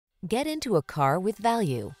Get into a car with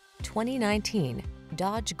value. 2019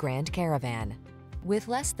 Dodge Grand Caravan. With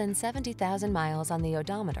less than 70,000 miles on the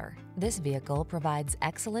odometer, this vehicle provides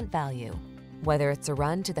excellent value. Whether it's a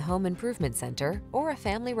run to the home improvement center or a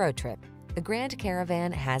family road trip, the Grand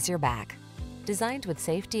Caravan has your back. Designed with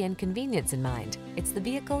safety and convenience in mind, it's the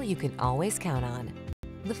vehicle you can always count on.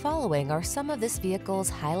 The following are some of this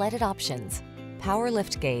vehicle's highlighted options: power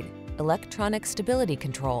liftgate, electronic stability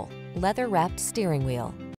control, leather-wrapped steering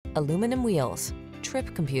wheel, aluminum wheels,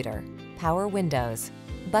 trip computer, power windows,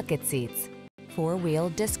 bucket seats, four-wheel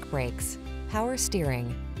disc brakes, power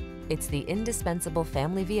steering. It's the indispensable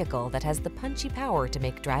family vehicle that has the punchy power to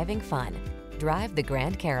make driving fun. Drive the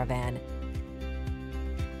Grand Caravan.